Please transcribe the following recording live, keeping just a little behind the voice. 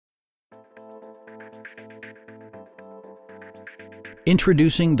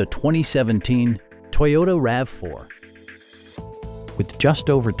Introducing the 2017 Toyota RAV4. With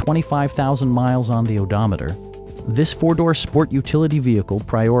just over 25,000 miles on the odometer, this four-door sport utility vehicle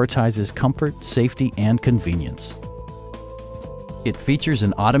prioritizes comfort, safety, and convenience. It features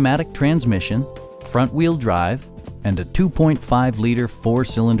an automatic transmission, front-wheel drive, and a 2.5-liter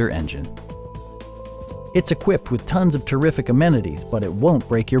four-cylinder engine. It's equipped with tons of terrific amenities, but it won't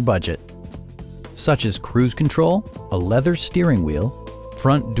break your budget, such as cruise control, a leather steering wheel,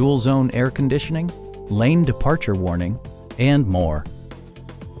 front dual-zone air conditioning, lane departure warning, and more.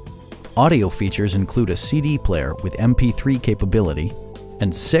 Audio features include a CD player with MP3 capability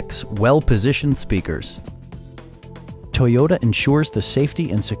and 6 well-positioned speakers. Toyota ensures the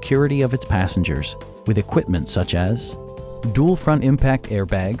safety and security of its passengers with equipment such as dual front impact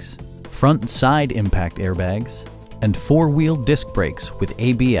airbags, front and side impact airbags, and 4-wheel disc brakes with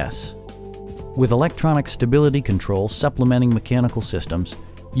ABS. With electronic stability control supplementing mechanical systems,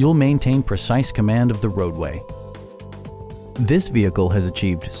 you'll maintain precise command of the roadway. This vehicle has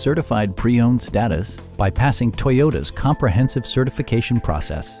achieved certified pre-owned status by passing Toyota's comprehensive certification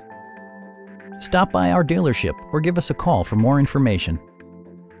process. Stop by our dealership or give us a call for more information.